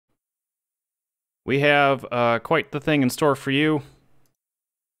We have quite the thing in store for you.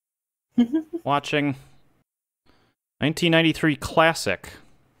 Watching 1993 classic.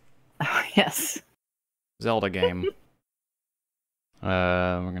 Oh, yes. Zelda game.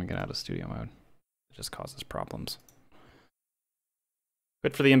 We're gonna get out of studio mode. It just causes problems.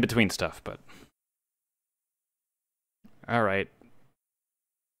 Good for the in-between stuff, but... Alright.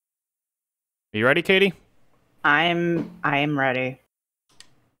 Are you ready, Katie? I am ready.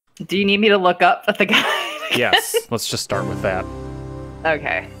 Do you need me to look up at the guy? Yes, let's just start with that.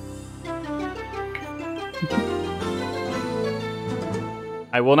 Okay.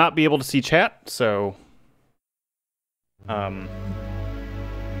 I will not be able to see chat, so...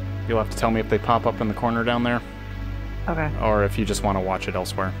 You'll have to tell me if they pop up in the corner down there. Okay. Or if you just want to watch it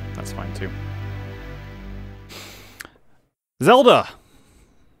elsewhere. That's fine, too. Zelda!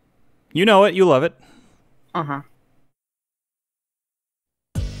 You know it, you love it. Uh-huh.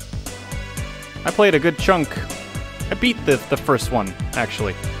 I played a good chunk. I beat the first one,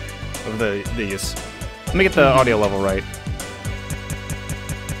 actually, of these. Let me get the audio level right.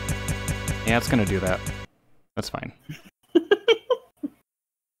 Yeah, it's gonna do that. That's fine.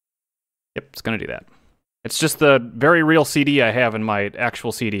 Yep, it's gonna do that. It's just the very real CD I have in my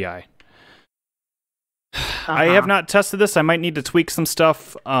actual CDI. I have not tested this. I might need to tweak some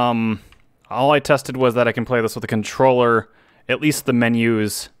stuff. All I tested was that I can play this with a controller, at least the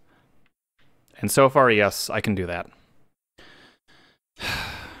menus. And so far, yes, I can do that.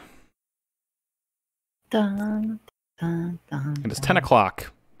 Dun, dun, dun, It is 10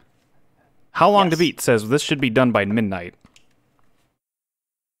 o'clock. How long to beat says this should be done by midnight.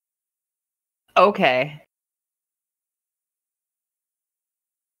 Okay.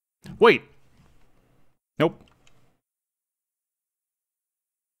 Wait. Nope.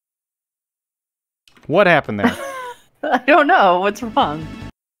 What happened there? I don't know. What's wrong?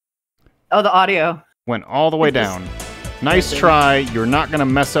 Oh, the audio. Went all the way down. Nice try. You're not going to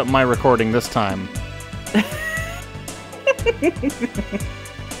mess up my recording this time.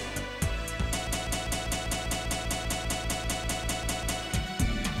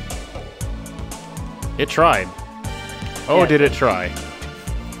 It tried. Oh, Yeah. did it try?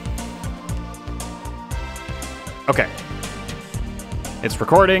 Okay. It's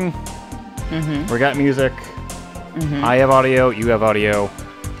recording. We got music. I have audio. You have audio.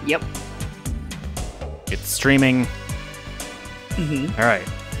 Yep. It's streaming. All right.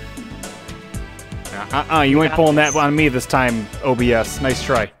 You ain't pulling that on me this time, OBS. Nice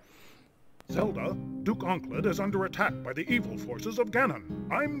try. Zelda, Duke Onkled is under attack by the evil forces of Ganon.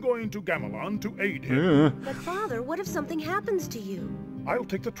 I'm going to Gamelon to aid him. But father, what if something happens to you? I'll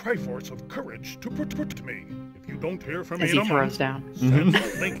take the Triforce of Courage to protect me. If you don't hear from me As in he a throws month, down. send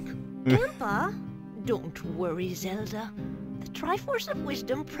a link. Grandpa? Don't worry, Zelda. The Triforce of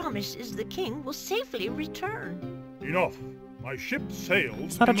Wisdom promises the king will safely return. Enough. My ship sails.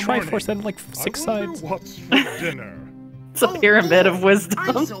 It's not a in the Triforce that morning. had like 6 I wonder sides. what's for dinner? It's a pyramid of wisdom.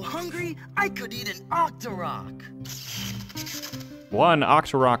 I'm so hungry, I could eat an Octorok. One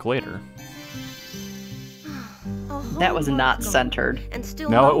Octorok later. That was not centered. And still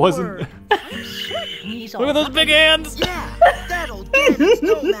No, not it a wasn't. word. I'm certain he's Look at those big hands! Yeah, that old Ganon's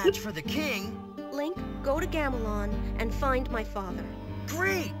no match for the king. Link, go to Gamelon and find my father.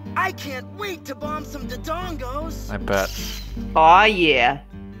 Great, I can't wait to bomb some Dodongos. I bet. Aw, yeah.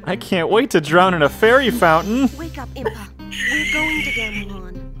 I can't wait to drown in a fairy fountain. Wake up, Impa. We're going to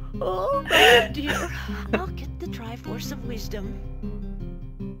Gamelon. Oh, my dear. I'll get the Triforce of Wisdom.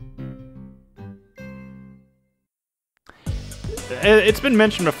 It's been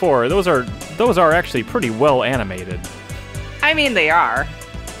mentioned before. Those are actually pretty well animated. I mean, they are.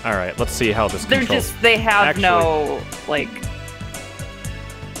 All right, let's see how this They're controls. they have Actually- no, like,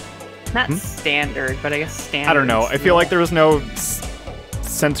 not standard, but I guess standard. I don't know. I feel like there was no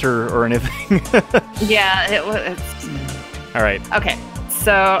censor or anything. Yeah, it's... All right. Okay,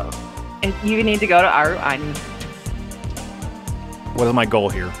 so you need to go to our... What is my goal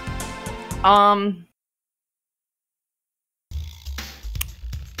here?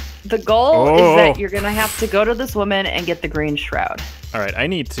 The goal is Oh. that you're gonna have to go to this woman and get the green shroud. All right, I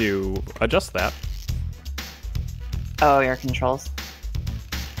need to adjust that. Oh, your controls.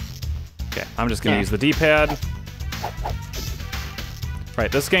 Okay, I'm just gonna Yeah. use the D-pad.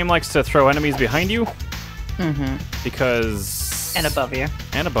 Right, this game likes to throw enemies behind you because And above you.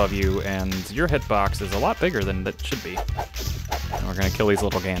 and above you, and your hitbox is a lot bigger than it should be. And we're gonna kill these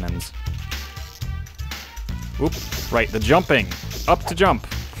little Ganons. Oop! Right, the jumping, up to jump,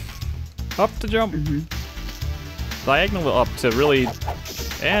 up to jump, diagonal up to really,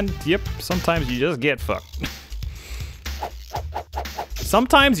 and yep, sometimes you just get fucked.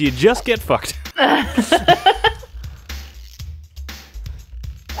 Sometimes you just get fucked.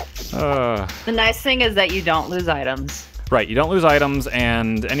 The nice thing is that you don't lose items. Right, you don't lose items,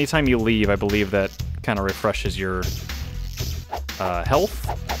 and anytime you leave, I believe that kind of refreshes your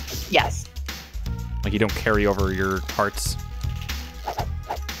health. Yes. Like you don't carry over your hearts.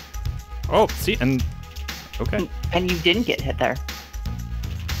 Oh, see, and okay. And you didn't get hit there.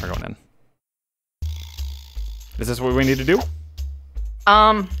 We're going in. Is this what we need to do?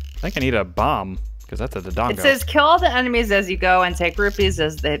 I think I need a bomb, because that's a Dodongo. It says kill all the enemies as you go and take rupees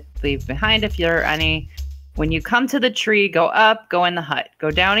as they leave behind if there are any. When you come to the tree, go up, go in the hut. Go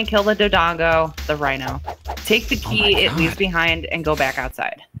down and kill the Dodongo, the rhino. Take the key it leaves behind and go back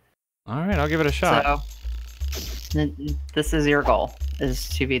outside. Alright, I'll give it a shot. So, this is your goal, is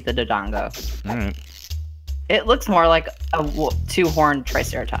to beat the Dodongo. Alright. It looks more like a two-horned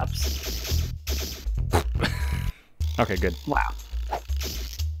Triceratops. Okay, good. Wow.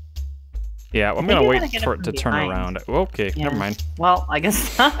 Yeah, I'm gonna wait for it to turn around. Okay, never mind. Well, I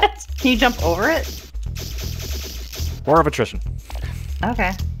guess not. Can you jump over it? War of attrition.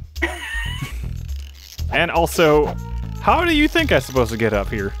 Okay. And also, how do you think I'm supposed to get up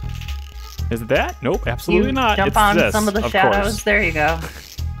here? Is it that? Nope, absolutely not. Jump it's on this, some of the of shadows. Course. There you go.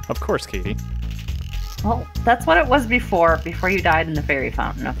 Of course, Katie. Well, that's what it was before you died in the fairy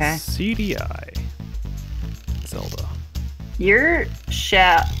fountain, okay? CDI. Zelda. Your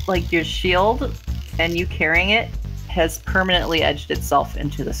your shield and you carrying it has permanently edged itself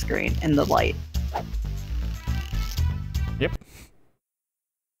into the screen in the light. Yep.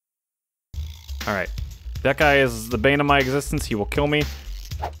 Alright. That guy is the bane of my existence. He will kill me.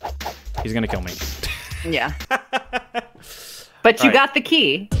 He's gonna kill me. Yeah. But you got the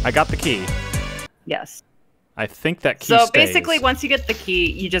key. I got the key. Yes. I think that key So stays. basically, once you get the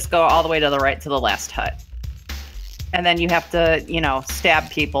key, you just go all the way to the right to the last hut. And then you have to, stab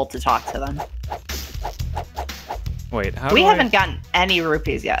people to talk to them. Wait, how We do haven't gotten any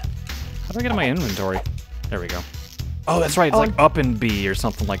rupees yet. How do I get in my inventory? There we go. Oh, that's right. It's like up and B or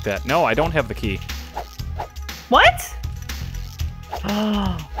something like that. No, I don't have the key. What?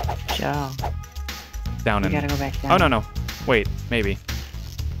 Oh, Joe. Down in. You gotta go back down. Oh, no. Wait, maybe.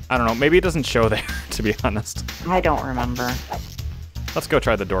 I don't know. Maybe it doesn't show there, to be honest. I don't remember. Let's go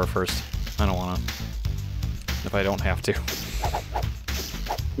try the door first. I don't want to. If I don't have to.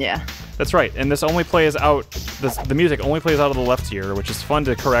 Yeah. That's right. And this only plays out... The music only plays out of the left ear, which is fun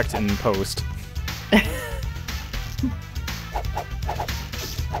to correct in post.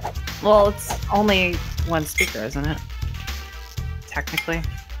 Well, it's only one speaker, isn't it? Technically.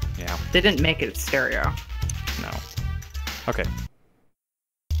 Yeah. They didn't make it stereo. No. Okay.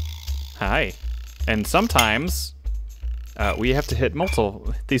 Hi. And sometimes we have to hit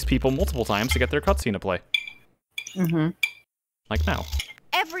these people multiple times to get their cutscene to play. Mm-hmm. Like now.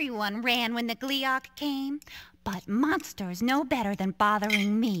 Everyone ran when the Gleeok came, but monsters know better than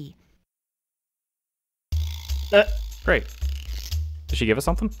bothering me. Great. Did she give us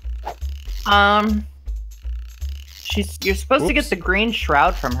something? You're supposed to get the green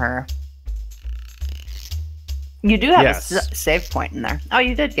shroud from her. You do have a save point in there. Oh,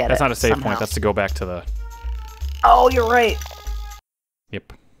 you did get it. That's not a save somehow. point. That's to go back to the... Oh, you're right.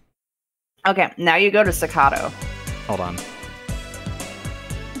 Yep. Okay, now you go to Staccato. Hold on.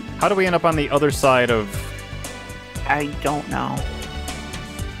 How do we end up on the other side of... I don't know.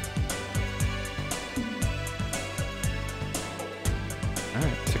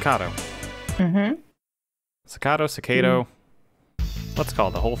 Alright, Staccato. Mm-hmm. Staccato. Let's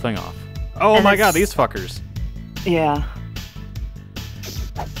call the whole thing off. Oh my god, these fuckers. Yeah.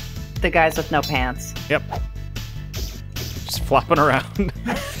 The guys with no pants. Yep. Just flopping around.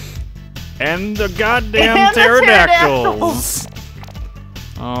 And the goddamn pterodactyls.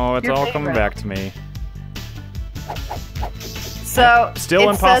 Oh, it's all coming back to me. So still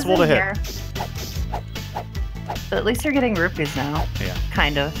impossible to hit. But at least you're getting rupees now. Yeah.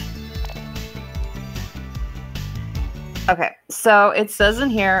 Kind of. Okay, so it says in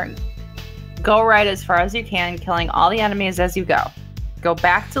here, go right as far as you can, killing all the enemies as you go. Go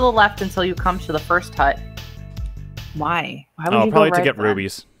back to the left until you come to the first hut. Why? Why would you probably go right to get then?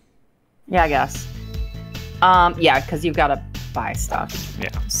 rubies. Yeah, I guess. Yeah, because you've got to buy stuff. Yeah.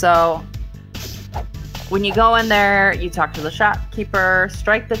 So when you go in there, you talk to the shopkeeper,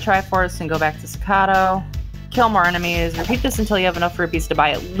 strike the Triforce, and go back to Staccato. Kill more enemies. Repeat this until you have enough rupees to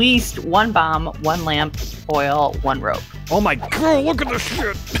buy at least one bomb, one lamp, oil, one rope. Oh my god, look at this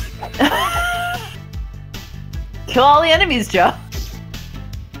shit! Kill all the enemies, Joe.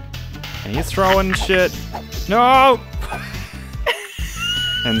 And he's throwing shit. No!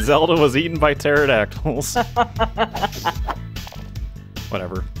 And Zelda was eaten by pterodactyls.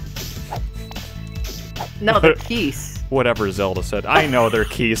 Whatever. No, they're keys. Whatever Zelda said. I know they're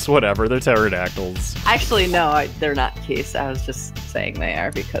keys. Whatever. They're pterodactyls. Actually, no, they're not keys. I was just saying they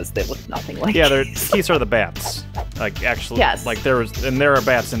are because they look nothing like keys. Keys are the bats. Like, actually, yes. Like, there are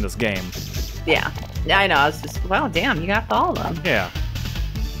bats in this game. Yeah. I know. I was just, well, damn, you got all of them. Yeah.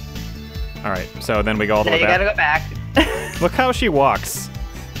 All right, so then we go all the way back. You gotta go back. Look how she walks.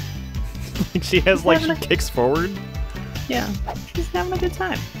 She has, like, she kicks forward. Yeah, she's having a good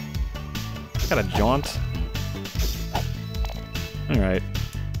time. Got a jaunt. Alright.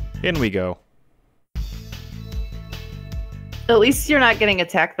 In we go. At least you're not getting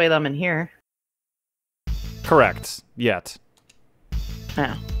attacked by them in here. Correct. Yet.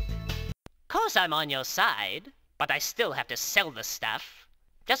 Yeah. Course I'm on your side, but I still have to sell the stuff.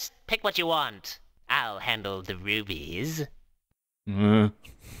 Just pick what you want. I'll handle the rubies.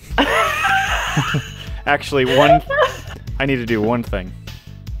 Actually, I need to do one thing.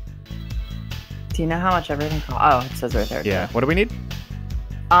 Do you know how much everything costs? Oh, it says right there. Yeah. Too. What do we need?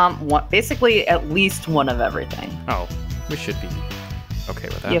 Basically at least one of everything. Oh, we should be okay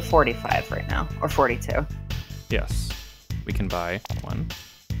with that. You have 45 right now, or 42. Yes. We can buy one.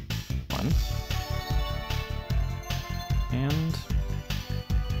 And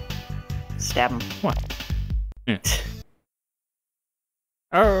stab him. One. Yeah.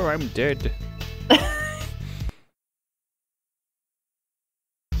 Oh, I'm dead.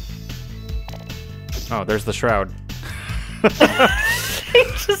 Oh, there's the shroud.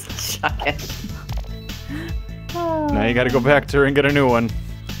 Just chuck it. Now you gotta go back to her and get a new one.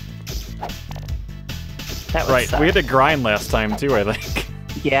 That would right, suck. we had to grind last time too, I think.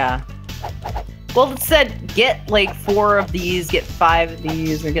 Yeah. Well, it said get like 4 of these, get 5 of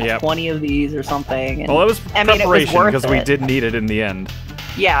these, or get 20 of these or something. And, well, it was preparation because we did need it in the end.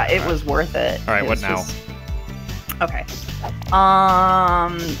 Yeah, it was worth it. All right, what now? Okay.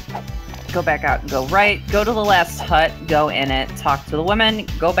 Go back out and go right. Go to the last hut. Go in it. Talk to the women.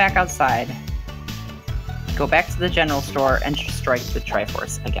 Go back outside. Go back to the general store and strike the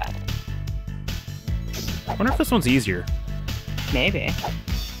Triforce again. I wonder if this one's easier. Maybe.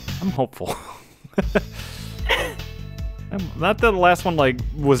 I'm hopeful. Not that the last one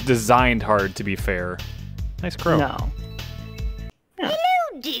was designed hard, to be fair. Nice crow. No. Yeah.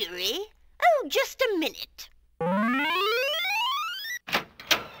 Hello, dearie. Oh, just a minute.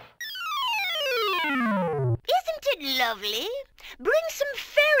 Isn't it lovely? Bring some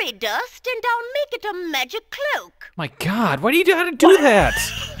fairy dust and I'll make it a magic cloak. My God, why do you have to do that?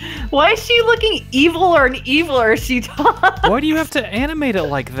 Why is she looking eviler and eviler as she talks? Why do you have to animate it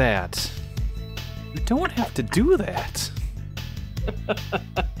like that? You don't have to do that.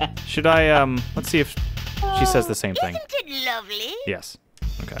 Should I, let's see if she says the same thing. Isn't it lovely? Yes.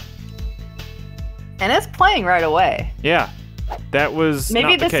 Okay. And it's playing right away. Yeah. That was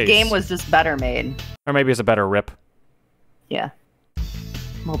maybe not the this case. game was just better made. Or maybe it's a better rip. Yeah.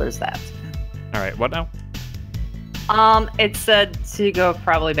 Well, there's that. All right, what now? It said to go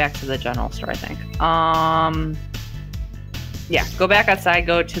probably back to the general store, I think. Yeah, go back outside,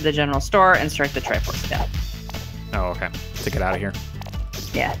 go to the general store, and strike the Triforce again. Oh, okay. To get out of here.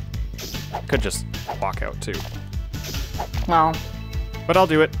 Yeah. Could just walk out, too. Well. But I'll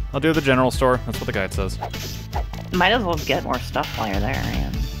do it. I'll do the general store. That's what the guide says. Might as well get more stuff while you're there,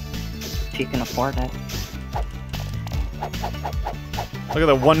 and if you can afford it. Look at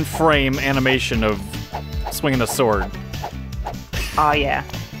the one frame animation of swinging a sword. Oh, yeah.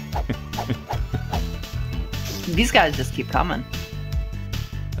 These guys just keep coming.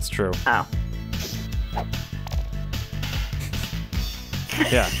 That's true. Oh.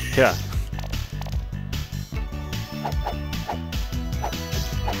 Yeah, yeah.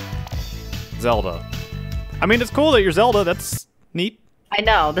 Zelda. I mean, it's cool that you're Zelda. That's neat. I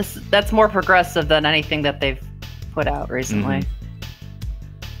know. That's more progressive than anything that they've put out recently.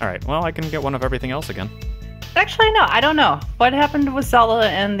 Mm-hmm. All right. Well, I can get one of everything else again. Actually, no. I don't know. What happened with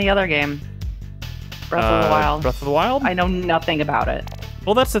Zelda in the other game? Breath of the Wild. Breath of the Wild? I know nothing about it.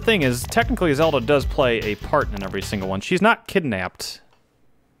 Well, that's the thing is, technically Zelda does play a part in every single one. She's not kidnapped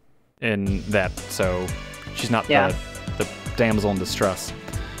in that, so she's not the damsel in distress.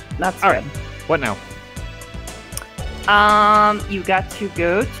 That's all good. Right. What now? You got to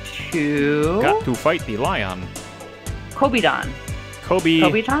go to... Got to fight the lion. Kobe-don.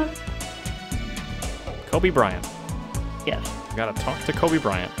 Kobe-don? Kobe Bryant. Yes. Gotta talk to Kobe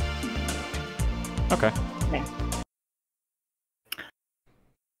Bryant. Okay.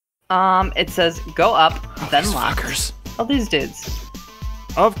 It says go up, then these lock. Fuckers. Oh, these dudes.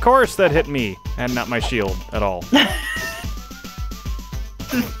 Of course that hit me, and not my shield at all.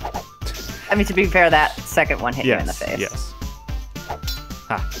 I mean, to be fair, that second one hit you in the face. Yes.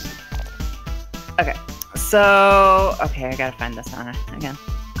 Ha. Okay. So, okay, I gotta find this one again.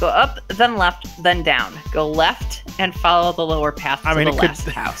 Go up, then left, then down. Go left and follow the lower path to the last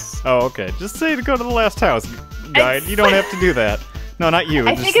house. Oh, okay. Just say to go to the last house, guide. You don't have to do that. No, not you.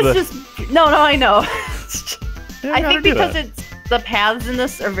 I think it's just... No, I know. Yeah, I think because it's the paths in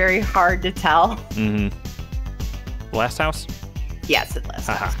this are very hard to tell. Mm-hmm. Last house? Yes, it's last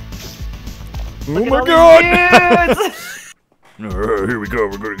house. Oh my god! Alright, here we go.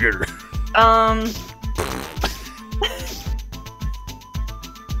 We're gonna get her.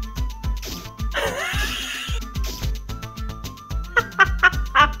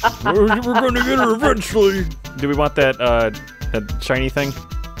 We're gonna get her eventually. Do we want that that shiny thing?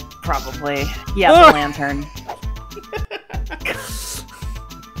 Probably. Yeah, the lantern.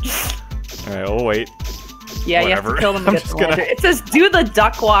 Alright, we'll wait. Yeah, Whatever. you have to kill them to get the lantern. It says do the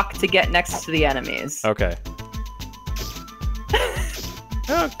duck walk to get next to the enemies. Okay.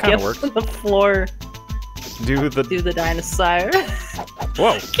 Oh, it kind of works. On the floor. Do the dinosaur.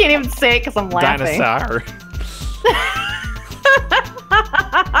 Whoa. Can't even say it because I'm laughing. Dinosaur.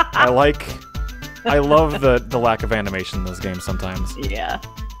 I love the lack of animation in this game sometimes. Yeah.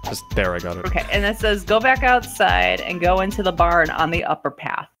 Just there, I got it. Okay, and it says go back outside and go into the barn on the upper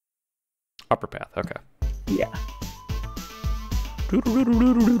path. Upper path, okay. Yeah.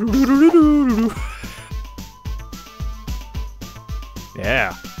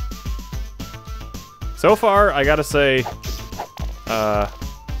 Yeah. So far, I gotta say,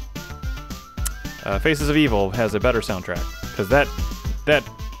 Faces of Evil has a better soundtrack because that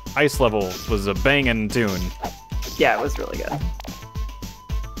ice level was a banging tune. Yeah, it was really good.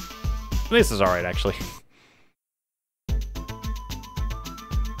 This is alright, actually.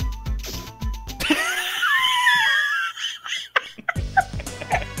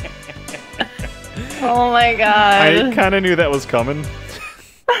 Oh my god. I kind of knew that was coming.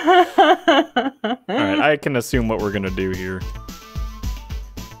 Alright, I can assume what we're gonna do here.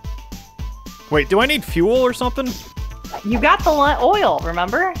 Wait, do I need fuel or something? You got the oil,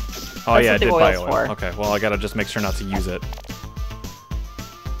 remember? Oh yeah, I did buy oil. For. Okay, well I gotta just make sure not to use it.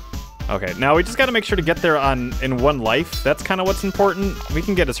 Okay, now we just gotta make sure to get there in one life. That's kind of what's important. We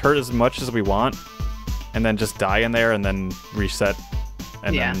can get as hurt as much as we want, and then just die in there and then reset,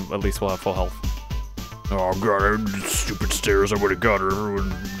 and then at least we'll have full health. Oh god, stupid stairs, I would've got her.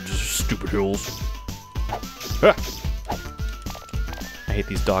 Stupid hills. Ah. I hate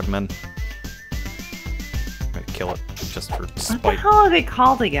these dogmen. I'm gonna kill it just for spite. What the hell are they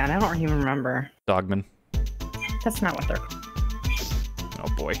called again? I don't even remember. Dogmen. That's not what they're called. Oh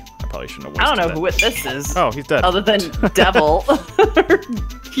boy, I probably shouldn't have wasted I don't know that. who this is. Oh, he's dead. Other than Devil.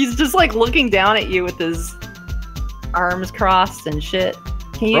 He's just like looking down at you with his arms crossed and shit.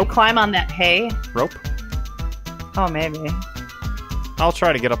 Can you climb on that hay? Rope? Oh, maybe. I'll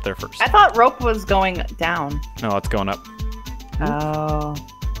try to get up there first. I thought rope was going down. No, it's going up. Oh.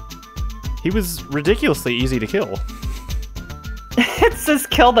 He was ridiculously easy to kill. It says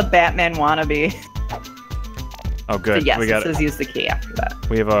kill the Batman wannabe. Oh, good. So yes, we got it says use the key after that.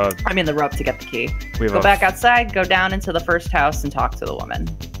 We have the rope to get the key. We have go back outside, go down into the first house, and talk to the woman.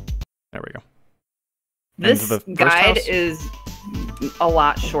 There we go. This guide is a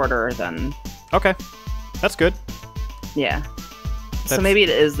lot shorter than... Okay. That's good. Yeah. So maybe it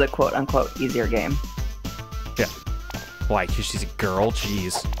is the quote-unquote easier game. Yeah. Why? Because she's a girl?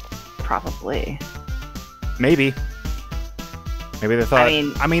 Jeez. Probably. Maybe. Maybe they thought...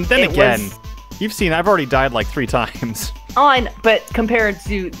 I mean then again, you've seen I've already died like 3 times. Oh, I know, but compared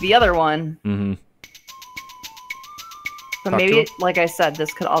to the other one... Mm-hmm. So maybe, like I said,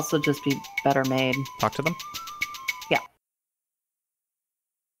 this could also just be better made. Talk to them? Yeah.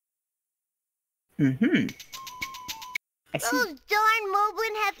 Mm-hmm. Those darn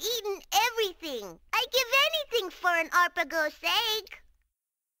Moblin have eaten everything. I'd give anything for an Arpago steak.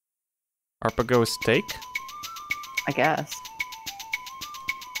 Arpago steak? I guess.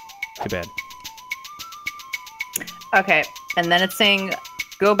 Too bad. Okay, and then it's saying,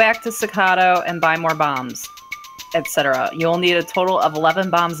 go back to Staccato and buy more bombs, etc. You'll need a total of 11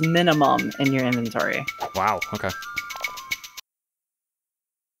 bombs minimum in your inventory. Wow, okay.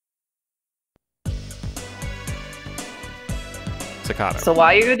 Staccato. So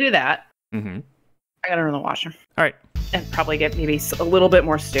while you go do that, I gotta run the washer. All right. And probably get maybe a little bit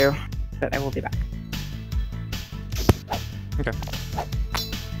more stew, but I will be back. Okay.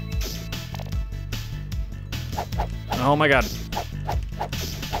 Oh my god.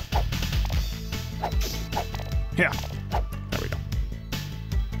 Yeah. There we go.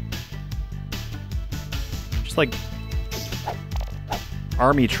 Just like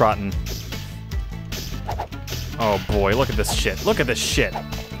army trotting. Oh boy, look at this shit. Look at this shit.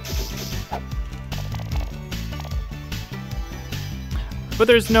 But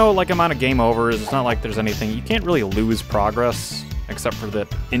there's no like amount of game overs. It's not like there's anything. You can't really lose progress except for that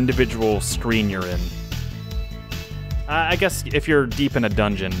individual screen you're in. I guess if you're deep in a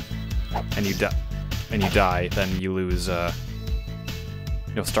dungeon and you die, then you lose.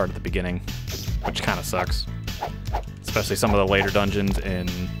 You'll start at the beginning, which kind of sucks. Especially some of the later dungeons in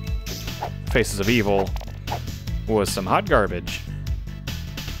Faces of Evil was some hot garbage.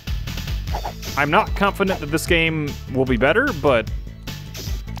 I'm not confident that this game will be better, but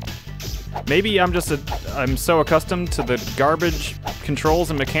maybe I'm so accustomed to the garbage controls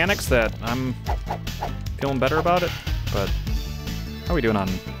and mechanics that I'm feeling better about it. But how are we doing on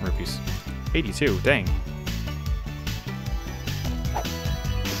rupees? 82, dang.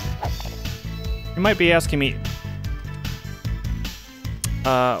 You might be asking me,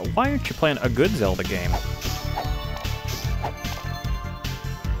 why aren't you playing a good Zelda game?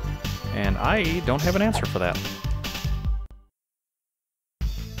 And I don't have an answer for that.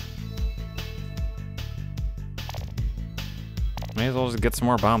 May as well just get some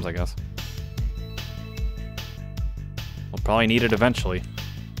more bombs, I guess. We'll probably need it eventually.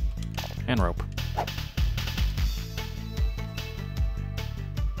 And rope.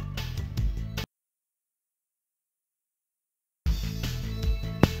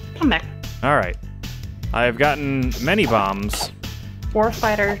 Come back. Alright. I've gotten many bombs.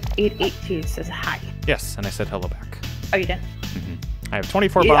 Warfighter 882 says hi. Yes, and I said hello back. Oh, you did? I have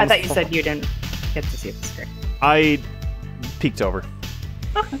 24 bombs. I thought you said you didn't get to see the screen. I peeked over.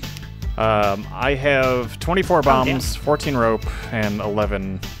 Okay. I have 24 bombs, 14 rope, and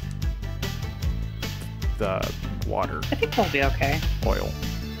 11 the water. I think we'll be okay. Oil.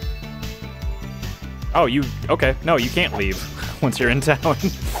 Oh, okay. No, you can't leave once you're in town.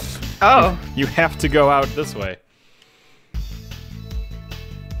 Oh. You have to go out this way.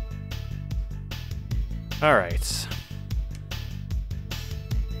 All right.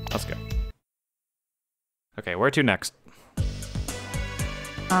 Let's go. Okay, where to next?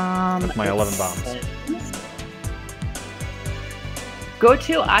 With my 11 bombs. Go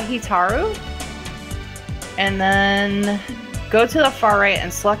to Ahitaru, and then go to the far right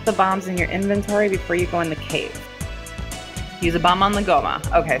and select the bombs in your inventory before you go in the cave. Use a bomb on the Goma.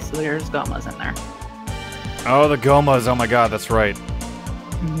 Okay, so there's Gomas in there. Oh, the Gomas. Oh my god, that's right.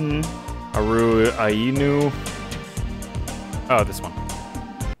 Mm-hmm. Ainu. Oh, this one.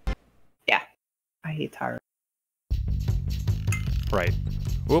 Yeah. Ahitaru. Right.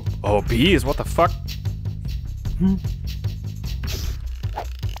 Whoop. Oh, bees. What the fuck?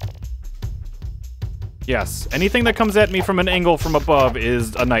 Yes. Anything that comes at me from an angle from above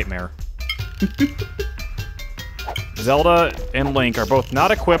is a nightmare. Zelda and Link are both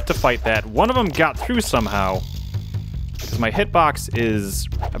not equipped to fight that. One of them got through somehow. Because my hitbox is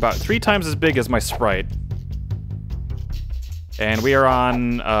about 3 times as big as my sprite. And we are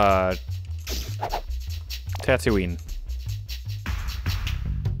on, Tatooine.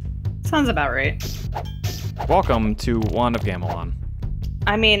 Sounds about right. Welcome to one of Gamelon.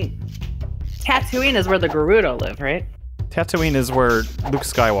 I mean, Tatooine is where the Gerudo live, right? Tatooine is where Luke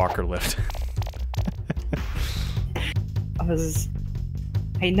Skywalker lived.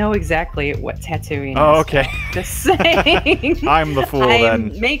 I know exactly what Tatooine is. Oh, okay. Just saying. I'm the fool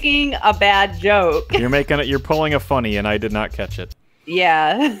then. I'm making a bad joke. You're pulling a funny and I did not catch it.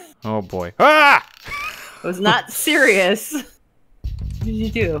 Yeah. Oh boy. Ah! It was not serious. What did you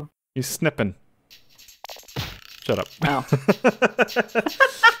do? You snipping. Shut up. Oh.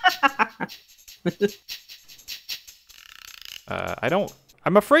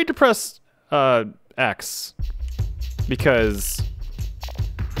 I'm afraid to press X because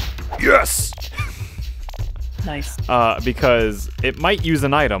yes. Nice. Because it might use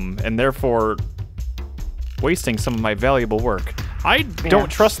an item and therefore wasting some of my valuable work. I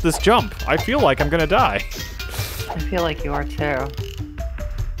don't trust this jump. I feel like I'm gonna die. I feel like you are too.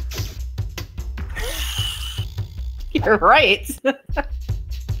 You're right.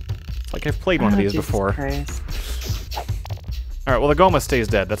 Like I've played one of these Jesus before. Christ. All right, well the Goma stays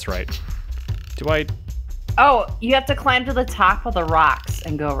dead. That's right. Do I? Oh, you have to climb to the top of the rocks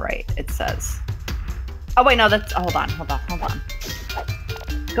and go right. It says. Oh wait, no, that's. Hold on.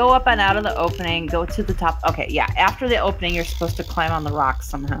 Go up and out of the opening. Go to the top. Okay, yeah. After the opening, you're supposed to climb on the rocks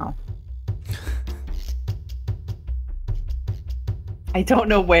somehow. I don't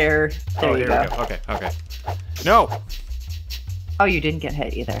know where. There you go. We go. Okay. No. Oh, you didn't get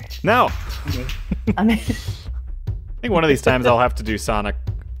hit either. No. I mean, I think one of these times I'll have to do Sonic.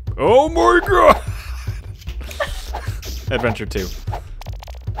 Oh my god! Adventure 2.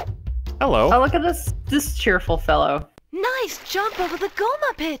 Hello. oh, look at this cheerful fellow. Nice jump over the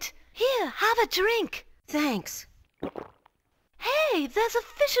Goma pit. Here, have a drink. Thanks. Hey, there's a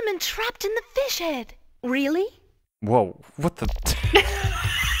fisherman trapped in the fish head. Really? Whoa, what the?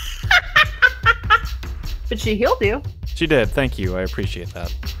 But she healed you. She did, thank you, I appreciate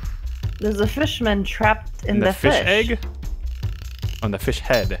that. There's a fisherman trapped in the fish egg? On the fish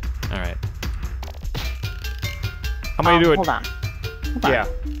head. Alright. How many do it? Hold on. Yeah.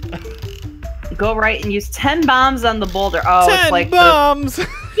 Go right and use 10 bombs on the boulder. Oh, 10 it's like bombs!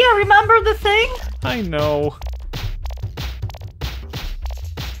 Yeah, remember the thing? I know.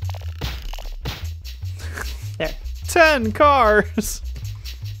 There. 10 cars!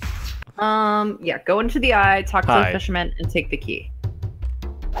 Yeah, go into the eye, talk to the fisherman, and take the key.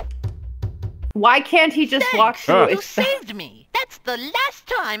 Why can't he just walk through? You saved me. That's the last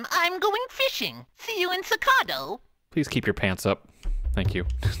time I'm going fishing. See you in Staccato. Please keep your pants up. Thank you.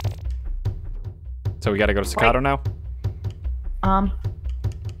 So we gotta go to Staccato now?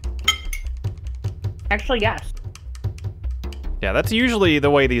 Actually, yes. Yeah, that's usually the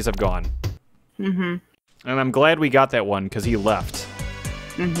way these have gone. Mm-hmm. And I'm glad we got that one, because he left.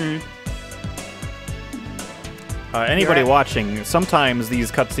 Mm-hmm. Anybody watching, sometimes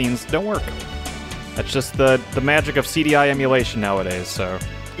these cutscenes don't work. That's just the magic of CDI emulation nowadays, so...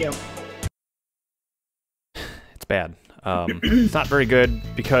 Yep. It's bad. It's not very good,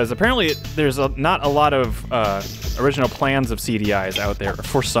 because apparently there's not a lot of original plans of CDIs out there,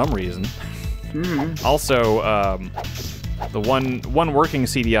 for some reason. Mm-hmm. Also, the one working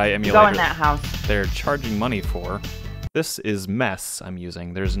CDI emulator... Go in that house. They're charging money for. This is Mess I'm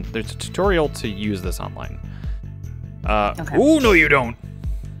using. There's a tutorial to use this online. Okay. Ooh, no you don't!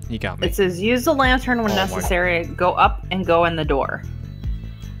 You got me. It says use the lantern when necessary, go up and go in the door.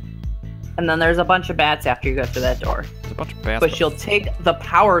 And then there's a bunch of bats after you go through that door. There's a bunch of bats. But you'll take the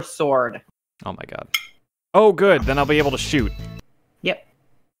power sword. Oh my god. Oh good, then I'll be able to shoot. Yep.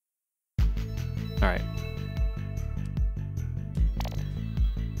 Alright.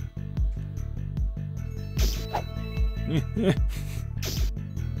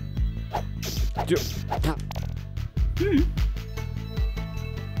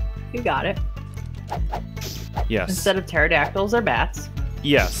 You got it. Yes. Instead of pterodactyls or bats.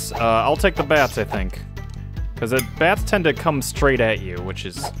 Yes, I'll take the bats, I think. Because bats tend to come straight at you, which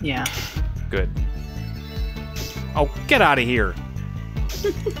is good. Oh, get out of here!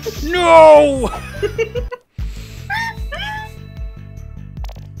 No!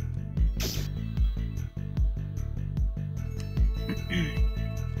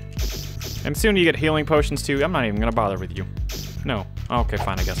 And soon you get healing potions too. I'm not even gonna bother with you. No. Okay,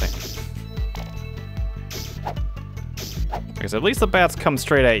 fine, I guess I am. Because at least the bats come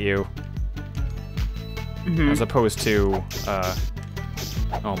straight at you. As opposed to,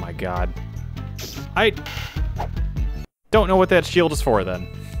 oh my god. I don't know what that shield is for then.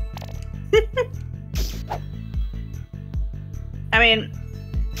 I mean,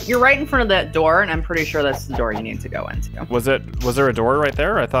 you're right in front of that door, and I'm pretty sure that's the door you need to go into. Was there a door right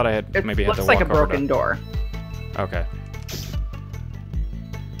there? I thought I had maybe had to walk over. It looks like a broken door. Okay.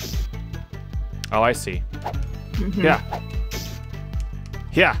 Oh, I see. Yeah.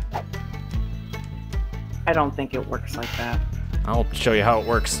 Yeah. I don't think it works like that. I'll show you how it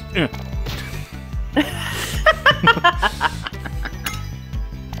works.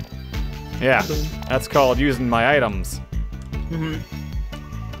 Yeah, that's called using my items.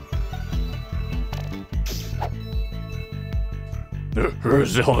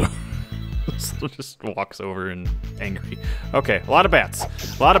 Zelda just walks over and angry. Okay, a lot of bats.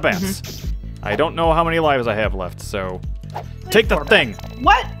 A lot of bats. I don't know how many lives I have left, so take the thing.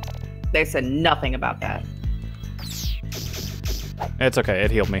 What? They said nothing about that. It's okay.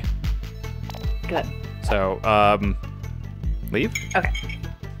 It healed me. Good. So, leave? Okay.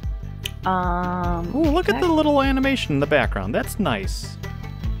 Ooh, look at the little animation in the background. That's nice.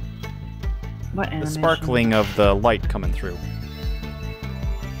 What animation? The sparkling of the light coming through.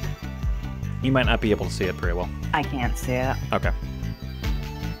 You might not be able to see it very well. I can't see it. Okay.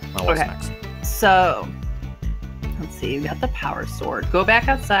 Well, what's next? So, let's see. You got the power sword. Go back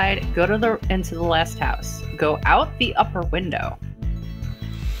outside. Go to into the last house. Go out the upper window.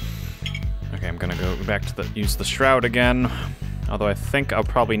 Okay, I'm gonna go back to use the shroud again. Although I think I'll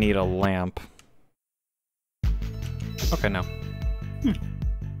probably need a lamp. Okay, no.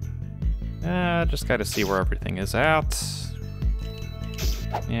 Just gotta see where everything is at.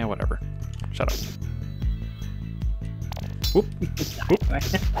 Yeah, whatever. Shut up. Whoop. Whoop.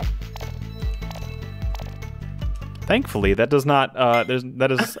 Thankfully, that does not.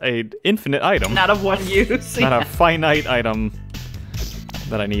 That is a infinite item. Not of one use. Not a finite item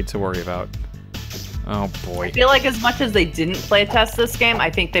that I need to worry about. Oh boy. I feel like as much as they didn't play test this game, I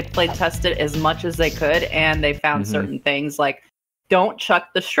think they played tested as much as they could, and they found certain things like don't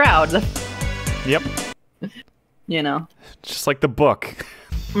chuck the shroud. Yep. You know. Just like the book.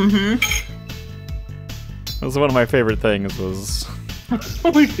 Mm-hmm. That was one of my favorite things was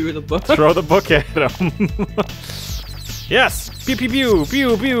We threw the book. throw the book at him. Yes! Pew pew pew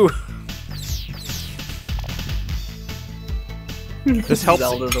pew pew. This helps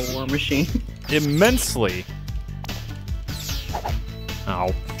Zelda the War Machine. immensely. Ow.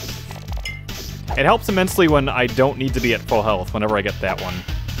 It helps immensely when I don't need to be at full health whenever I get that one.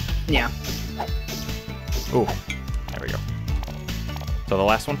 Yeah. Ooh. There we go. So the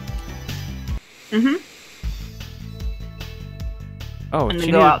last one? Mm-hmm. Oh, And she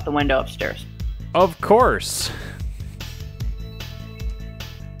then go needed- out the window upstairs. Of course.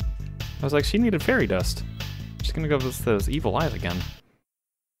 I was like, she needed fairy dust. She's gonna go with those evil eyes again.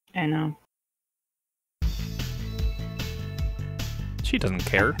 I know. She doesn't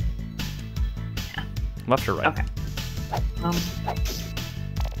care. Left or right? Okay.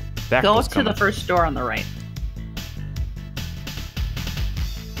 Back Go was to coming. the first door on the right.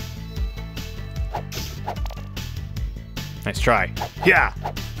 Nice try. Yeah.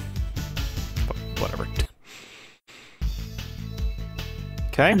 Whatever.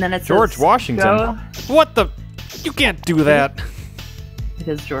 Okay. And then it George says, Washington. go- What the? You can't do that. It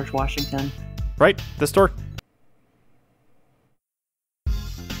is George Washington. Right? This door?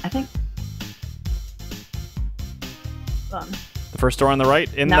 I think. The first door on the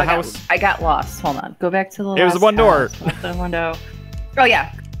right in Now the house? I got lost. Hold on. Go back to the It was last one door. house. What's the window? Oh,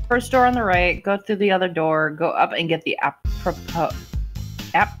 yeah. First door on the right. Go through the other door. Go up and get the apropos.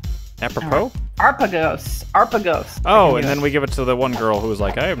 Apropos? Arpagos. Arpagos. Oh, and then we give it to the one girl who was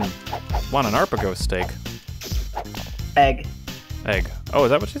like, I want an Arpagos steak. Egg. Egg. Oh,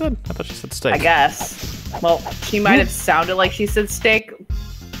 is that what she said? I thought she said steak. I guess. Well, she might have sounded like she said steak,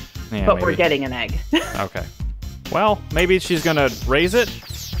 Yeah, but we're maybe. getting an egg. Okay. Well, maybe she's gonna raise it?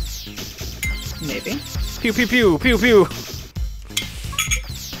 Maybe. Pew pew pew pew pew.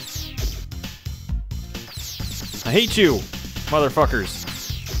 I hate you, motherfuckers.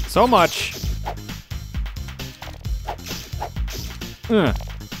 So much. Ugh.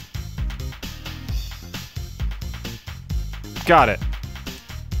 Got it.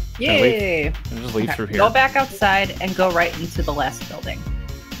 Yay! I'll just leave Okay. through here. Go back outside and go right into the last building.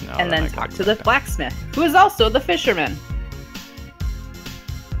 No, And then I talk gotta to go the back. blacksmith, who is also the fisherman.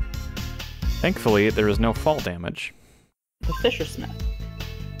 Thankfully, there is no fall damage. The fishersmith.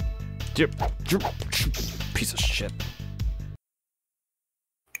 Jip, jip, jip. Piece of shit.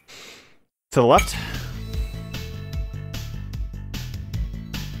 To the left?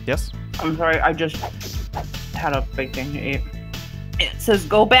 Yes? I'm sorry, I just had a big thing to eat. It says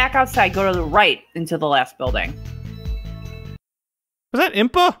go back outside, go to the right into the last building. Was that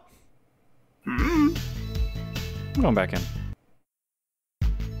Impa? Mm. I'm going back in.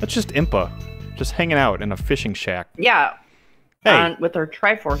 That's just Impa. Just hanging out in a fishing shack. Yeah. Hey. With her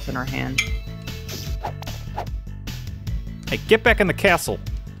Triforce in her hand. Hey, get back in the castle.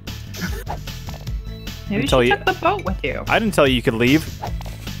 Maybe tell she you- took the boat with you. I didn't tell you could leave.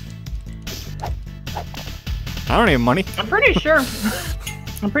 I don't need money. I'm pretty sure.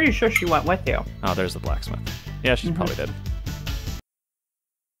 I'm pretty sure she went with you. Oh, there's the blacksmith. Yeah, she's probably dead.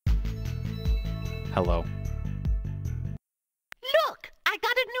 Hello. Look, I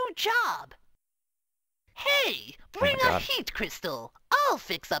got a new job. Hey, bring a God. heat crystal. I'll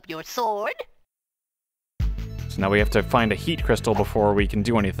fix up your sword. So now we have to find a heat crystal before we can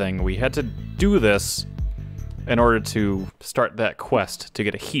do anything. We had to do this in order to start that quest to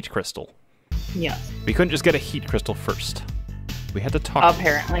get a heat crystal. Yes. We couldn't just get a heat crystal first. We had to talk.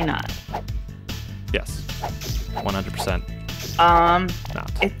 Apparently not. Yes. 100%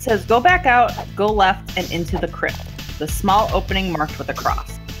 not. It says go back out, go left, and into the crypt. The small opening marked with a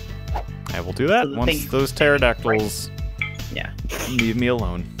cross. I will do that So the once thing- those pterodactyls Yeah. leave me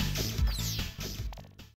alone.